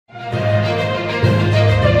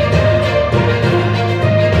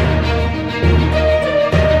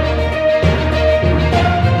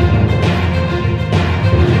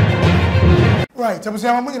right, I'm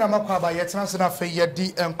saying I'm going to make yet na fe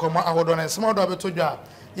yedi enkomo ahodo na some do abeto dwa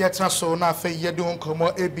yet na so na fe yedi enkomo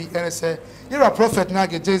abi ene say you're a prophet na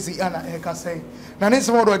Gaisie ana eka say na ne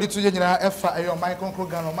some do adi to nyina efa ayo man konkro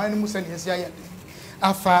Ghana man mu se ne esi aye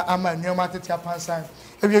afa ama nneoma tete apansan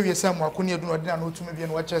ewie se mo akoni edu no de na otumi bi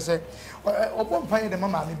no wa kire say obo mpan de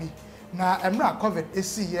mama me bi na emra covid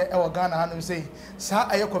esi ye e wo Ghana hanu say sa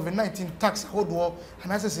aye covid-19 tax hodo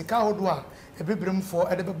anase sika hodo a ebebrem for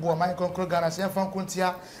edebebo man konkro Ghana se fan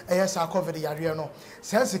kontia eye sa covid yare no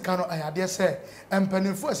se sika no ayade se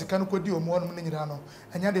empanifo sika no kodi omo no nyira no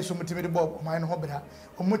anya de so mutimi de bob man no hobra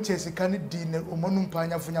omo che sika ne di ne omo no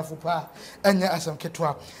mpanya funyafo pa anya asam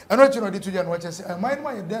ketwa eno chi no de tuja no che se man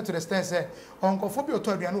man there to the stand say onkofo bi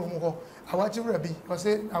oto aduane omo ho awachi wura bi o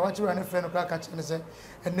say awachi wura ne friend no ka che ne se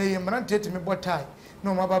ene ye man tete me botai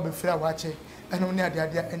no ma ba be fira awachi eno ne ade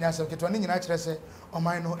anya asam ketwa ne nyina kire se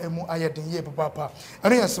oman no emu ayeden ye papa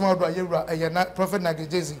eno ye sema do ayewura eye na prophet na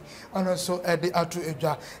Gaisie ono so ede atu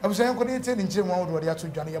edwa abuso yen ko ne tie ne nchire mu do de atu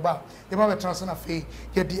edwa ne ye ba be transfer na fe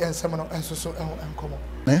ye di ensem no enso so enkomo.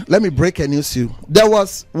 Let me break a news to you. There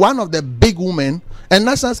was one of the big women, and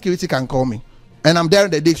national security can call me, and I'm there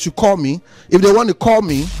that they should call me. If they want to call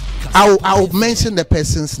me, I'll mention the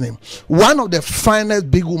person's name. One of the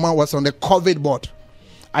finest big woman was on the COVID board.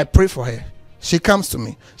 I pray for her. She comes to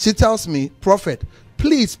me. She tells me, Prophet,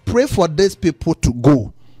 please pray for these people to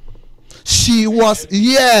go. She was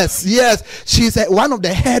yes. She's one of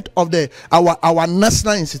the head of our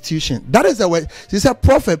national institution. That is the way she said,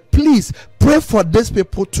 Prophet, please pray for these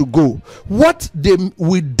people to go. What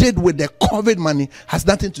we did with the COVID money has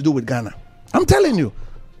nothing to do with Ghana. I'm telling you.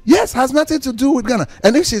 Yes, has nothing to do with Ghana.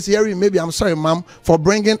 And if she's hearing, maybe I'm sorry, ma'am, for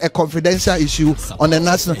bringing a confidential issue on the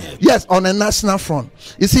national, yes, on a national front.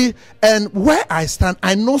 You see, and where I stand,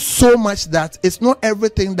 I know so much that it's not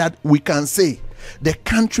everything that we can say. The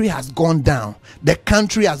country has gone down. The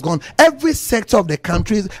country has gone. Every sector of the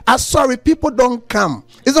country. I'm sorry, people don't come.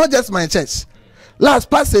 It's not just my church. Last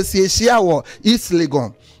pastor or East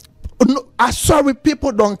Legon. No, I'm sorry,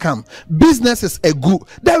 people don't come. Business is a good.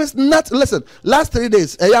 There is not. Listen, last 3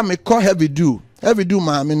 days, I may call heavy do,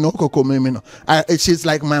 ma'am. No, Coco, me no. She's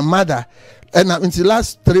like my mother. And in the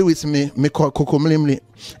last 3 weeks, me call Coco Mlimli,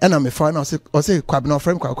 and I'm a fan. I say, Kwabna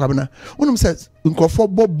friend, Kwabna. One of them says, "Unkofo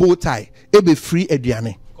bow tie, it be free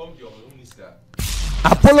ediane."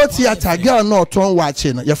 Apollo Theatre, girl, no turn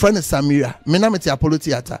watching. Your friend is Samira. Me na me Apollo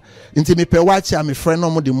Theatre. Inti me pe watch my friend no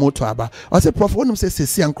mo the motor aba. I say, Prof, when say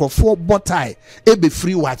see Unkofo bow tie, it be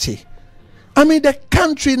free watching. I mean, the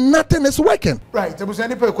country, nothing is working. Right. I was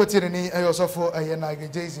any per quoted any also for a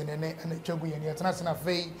Gaisie and a Chogu and yet national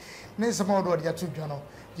fee. Nay, some more do two journal,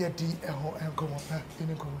 yet the and come on.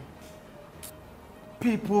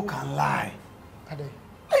 People can lie.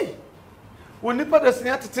 Hey, when the father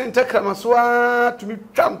sent to Takamaswa to be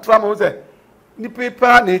tram there, the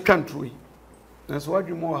paper they country. That's what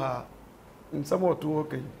you more in some more to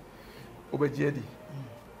okay. Obejedi.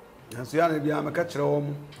 And so you are a catcher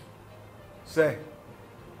home. Say,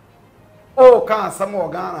 oh, can't some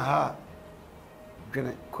more Ghana ha?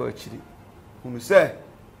 Gonna coach it. When you say,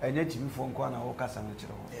 I need to be from Kwana or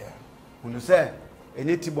Casanachero. When you say, I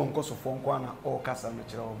need to be on cost of Kwana or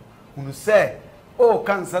Casanachero. When you say, oh,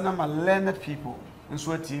 can Sanama learned people and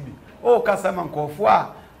sweat TV. Oh, Casaman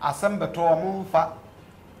Kofua, assemble to a moon fat.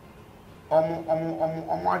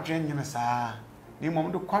 More genuine, sir. The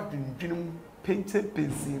moment of quadrant painted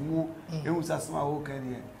pencil, it was a small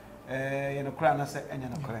career. You know, crown as and you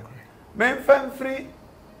know, correct. Men fan free.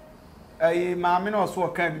 A mammy or so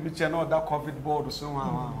can be channel that COVID board or so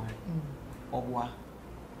on.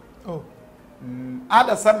 Oh,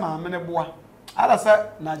 other some mammy boy. Other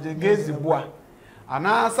said, Nigel Gaisie boy. And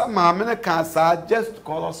now some mammy can just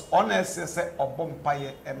call us honest or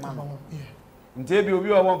Bombshell a man. Until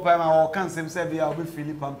you are one time or can say, I'll be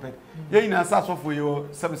Philip Pumpet. You know, such for your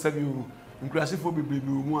 7 Inclusive for baby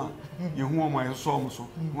one, you who are my song so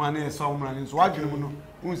one is some running so I don't know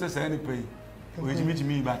who says any pay. Which meet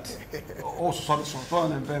me, but also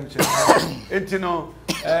sort and furniture. It's you know,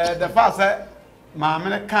 the first my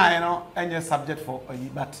man kind and your subject for a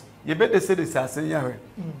but you better say this as a year.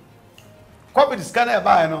 Copy the scanner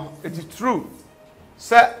by no, it is true.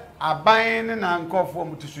 Sir, I buying and uncle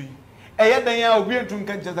for to see. A yet then I'll be to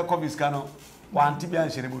catch the copy scanner, one tibia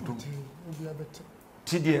and sheributu.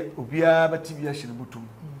 Tidia, Ubia, but Tibia Shilibutum.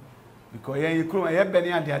 Because you couldn't have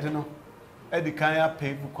been at the Adom. Eddie Kaya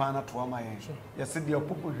paid for Quana to my age. Yes, said your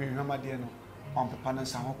pupil here, Ramadiano, on Papa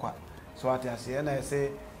Samoqua. So I say, and I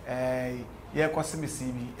say, yeah, Cosmi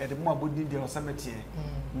CB, at the more would need your cemetery.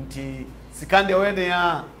 Until Sikande, where they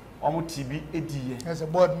are, almost TB, 80 as a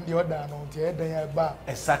board in the order, no, they are bar.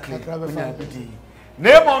 Exactly.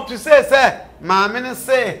 Name on to say, my men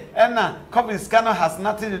say, Enna, Kofi's Ghana has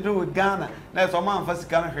nothing to do with Ghana. There's a man for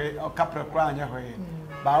Ghana or Capra Crown.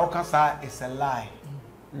 Barokasa is a lie.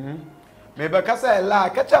 Maybe because I lie,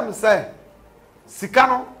 catch him say,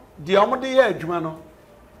 Sikano, the Omodi Jumano,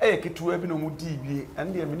 Kitu Ebino Mudi,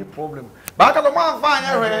 and the many problem. Back of the man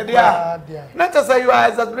fine, dear. Not to say you are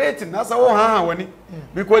exaggerating, that's all when it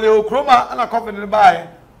because the Okroma and a coffin in the buy.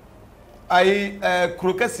 I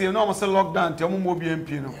crocasi enormous lockdown, Tiamu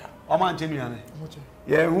BMP, no, or man genuine.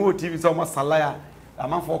 Yeah, who TV is almost a liar. A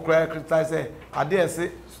man for cry criticize, I dare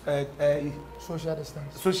say, social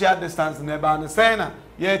distance. Social distance, never and the saying,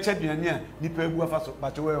 yeah, champion, yeah, Nipe Buafaso,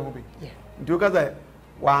 but you will be. Do you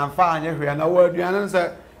one fine every and a word you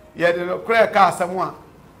answer, yet the clear car someone.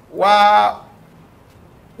 Wow,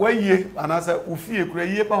 where ye, and I said, Ufi,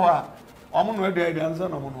 Cray Power. I'm on the answer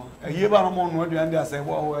no more. A year I'm on what you and I say,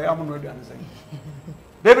 well, I'm on the answer.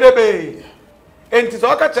 Baby, and it's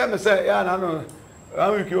all catch and say, yeah, no, I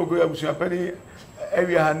will go up to a penny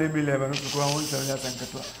every 111 to go on to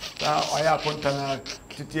I have content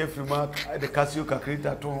to tear from the Casio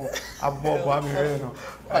Cacrita to a Bob Amino.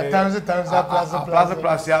 Times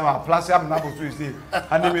Plaza number 2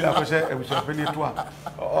 and maybe I was a penny to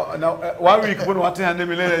now 1 week when what 100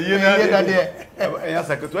 million a year. Yes,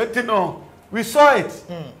 I could 20 no. We saw it.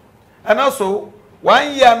 And also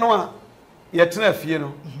 1 year no yet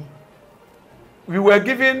we were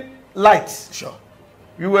given light. Sure.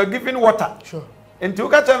 We were given water. Sure. And to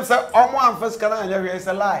catch them say, oh, one first can is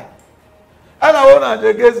a lie. And I want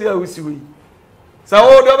to guess here with you. So,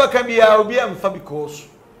 all the other can be our BM for because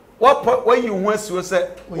what when you want to say,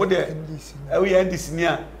 what we end this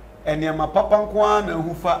near and near my papa and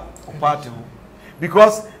who far party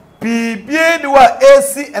because PBA do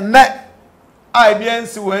AC and net. I bien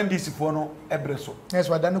see when this for no ebreso. Yes,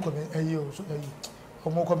 what done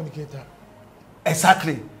homo communicator.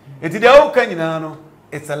 Exactly. It is the whole Kenyan,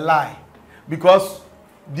 it's a lie. Because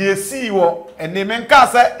the CEO and the men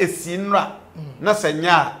casa is sinra, not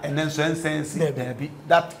senya, and then sense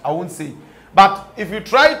that I won't say. But if you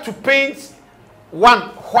try to paint one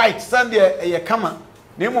white Sunday a come,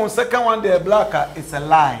 the second one they blacker, it's a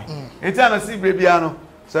lie. It's an see babyano.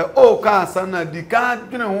 So, oh, Kasana, the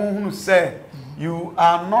can't, you know, who say you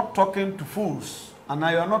are not talking to fools, and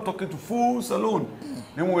I are not talking to fools alone.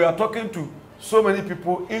 Then we are talking to so many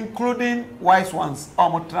people, including wise ones. I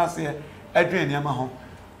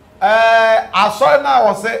saw now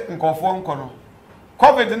was say in conform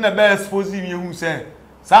COVID in the best exposing you who say,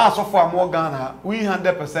 so far more Ghana, we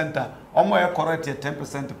 100%, or more correct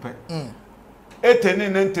 10% per.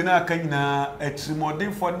 18 Kenya, a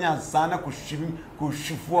Trimodin for Nya, Sana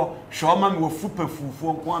Kushifo, Showman will fupe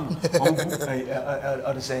for one,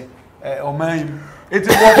 or say, or mine. It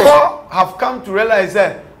is what have come to realize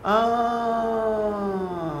that,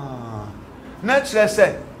 naturally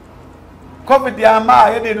said, COVID the Ama,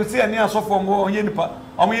 I didn't see any answer for more Yenipa,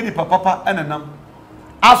 or Yenipa Papa, and a number.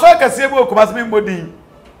 I saw a Casebo Comasmin body.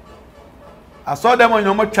 I saw them on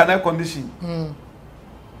your channel condition.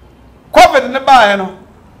 COVID in the bar,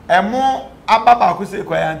 and more Ababa could say,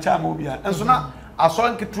 Quayan Chamobia, and so now I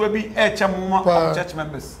saw it to be a chamoma church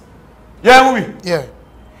members. Yeah, we, yeah.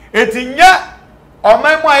 It's in ya, or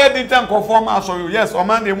my wire didn't conform. I saw you, yes, or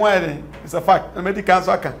Monday morning. It's a fact, the medical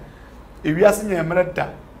soccer. If you are seeing a minute,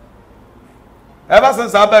 ever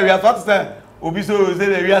since I bet we have thought that Obiso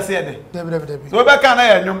said we are said, so back can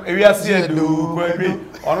we are said, or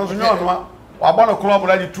I bought a club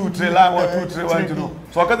already 2-3 line or 2-3 to know.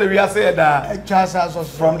 So because we are said that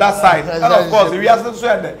from that side, and of course we are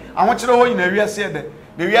said I want you to know in the we are said that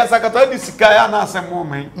the we are Sakata Sika and some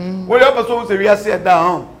moment. What ever we are said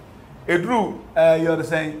down. It drew you're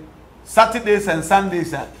saying Saturdays and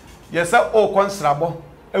Sundays. Yes, sir. Oh, Constrabo,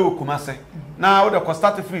 Kumase. Now the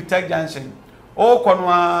Costata Free Tech Junction. Oh,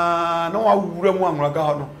 Conwa, no, I would want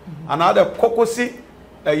Ragano. Another Cocosi,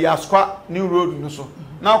 a Yasqua, New Road, no so.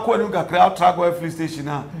 Now, when you got crowd track or free station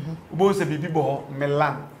now, both a baby boy,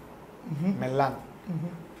 Melan,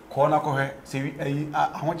 corner cohe, see,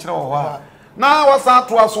 I want you to know. Now, what's that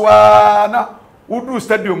to us? Now, who do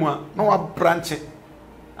stadium one? No, a branch.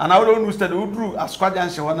 And I don't understand who drew a squad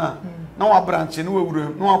and shawana. No, a branch,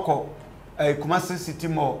 no, call a Kumasi City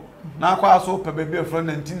Mall. Now, I saw per baby from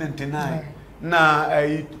 1999. Now,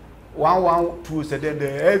 I 112 said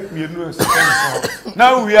that me no second.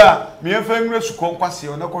 Now we are me and family to conquest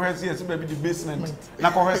on the cohesive baby the basement. Na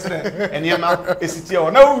cohesive and yama a city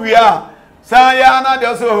or now we are. Sayana,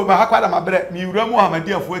 there's a my bread. Me Ramu, my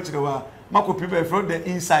dear for the one. Marco people from the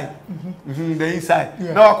inside. The inside.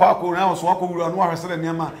 Now I call now, so I could run one resident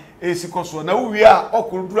Yama, a sequence. Now we are all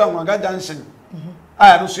could run Junction.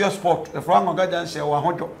 I no see sport e fro an gajan share wa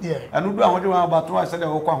hojo anu du ahojo wa ba to I said e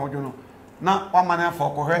wo kwa hojo no na wa mane fa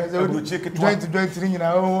ko hwe e do chike to 2023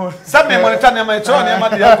 nyina o sabe monitor ne ma e cho ne ma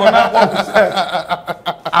de ko na wa ko se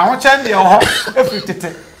ahon chen de ho e fi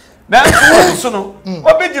tete na so no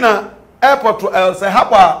obi gina airport to say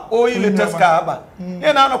haba o yi latest car ba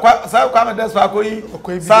e na no kwa sa kwa me des fa ko yi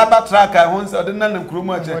cyber tracker hon se de na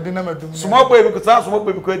nkrumu aje small boy bi ko sa small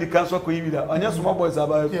boy bi ko di cancel ko yi bi da onye small boy sa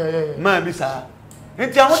ba ma bi sa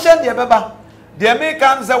nti ahon chen de beba the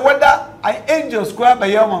Americans say whether an angel square by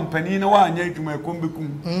your company no one anya adwuma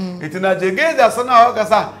ekombekum it na Gaisie asana o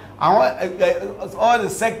kasa all the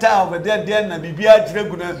sector over there na bibia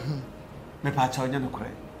jiregu na me pa cha onya no kore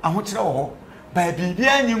ahon kire wo ho ba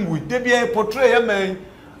bibia nyimwu de bia portray man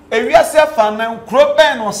ewiase fa na kro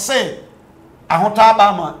ben no se ahon ta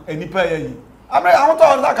ba ma enipa yayi ahon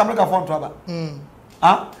ta o za kamera phone to aba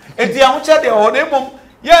eti ahon kire de o na mom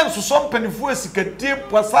ye nsoso mpanifu esikati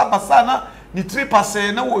pwasa basa na ni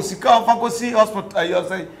 3% na wo sika on fa ko si hospital you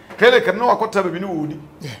say clinic no akota be ni wo ni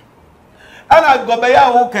ana gobe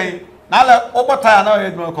ya wo kan na la obota na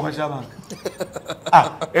o commercial bank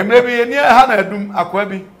emre bi ni ha na adum akwa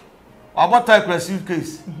bi obota credit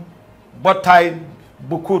case botai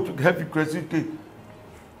boko heavy credit case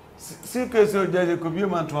case o jeje ko bi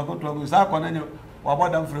man to akota sa akwa na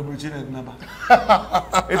waboda mfre bo chi na ba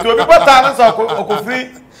eto bi bota na so ko free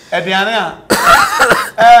ediane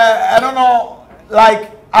I don't know,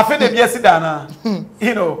 like I feel the Biesidana,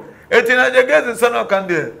 you know, it's in a Gaisie son of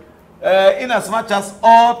Candy. In as much as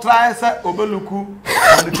all tries Obeluku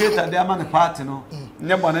communicator their money party, no.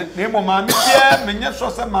 Never name of Mammy,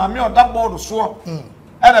 Minyasha, Mammy, or that board of swore. And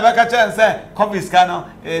I back at and say, Kofi's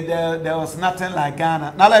Ghana, there was nothing like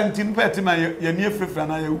Ghana. Now I'm tin petty, my near free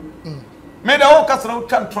friend. I made the whole castle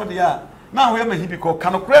come through the yard. Now we have a hippie called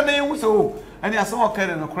Canocrane, so, and you are so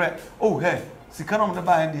carrying a crack. Oh, hey. Sikana mo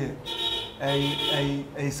ba ndie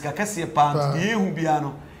sikakase pant die hu bia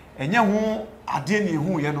no enye hu ade ne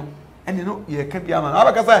hu ye no ene no ye ka bia ma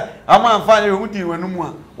abaka say ama amfani hu di wanu mu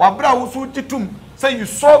a wa bra wo so titum say you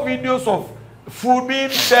saw videos of food being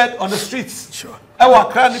shared on the streets sure e wa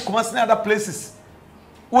kra ni Kumasi other places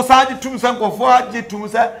wo sa agi tum san kofo agi tum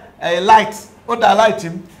say light o da light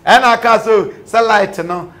him and aka so say light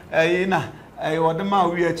no na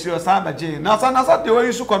Odema we at your Sabaje. Now, the way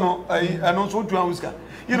you succono, and also to Auska.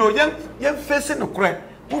 You know, young facing the crack.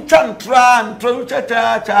 Who can try and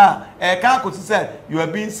cha can't say you are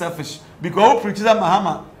being selfish because preacher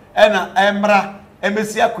Mahama and Embra,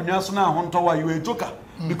 Emesia Kunyasuna, Hontowa, you a joker.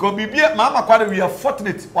 Because Mama Quad, we are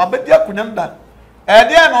fortunate, or better Kunyanda.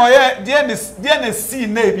 Dear see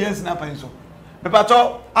Nabian Snapping so. But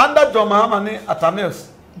under John Mahama Atameus,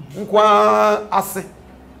 Nkwa Ase.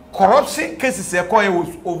 Corruption cases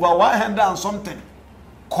was over 100 and something.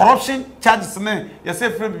 Corruption charges me, you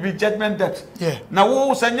say free be judgment debt. Yeah. Now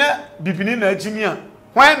who sanya bibini na ejimia.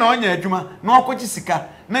 Why no nya ejuma? No kwachi sika.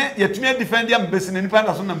 Na yetumi defend am besi na nipa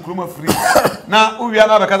na so na mkroma free. Na we are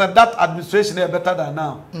na because that administration is better than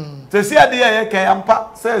now. To see ade ye kai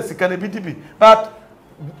ampa say sika na BDB. But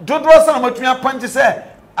don't was na matumi appoint say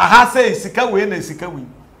aha say sika we na sika we.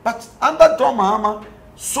 But under Tom Mahama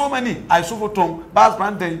so many I Sofoton, Bas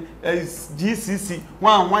Brandon, GCC,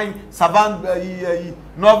 one Savan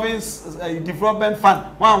Novice Development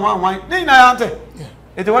Fund, one.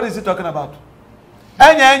 What is he talking about?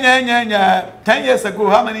 10 years ago,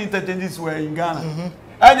 how many interchanges were in Ghana?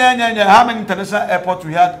 How many international airports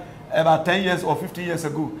we had about 10 years or 15 years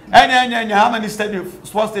ago? How many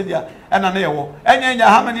sports stadia and an air war?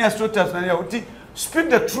 How many astroturfs? Speak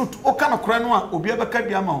the truth. O kind of cranwa, Obiaba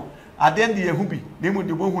Kadiamo. At the end of the year, they would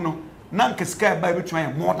do no. Nanke sky by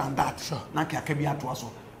between more than that. Sure. Nanke Akabia to us.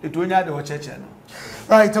 It will not do a church.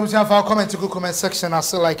 Right, I'm going to comment to the comment section. I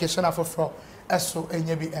still like a channel for SO and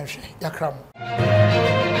Yabi Yabi Yakram.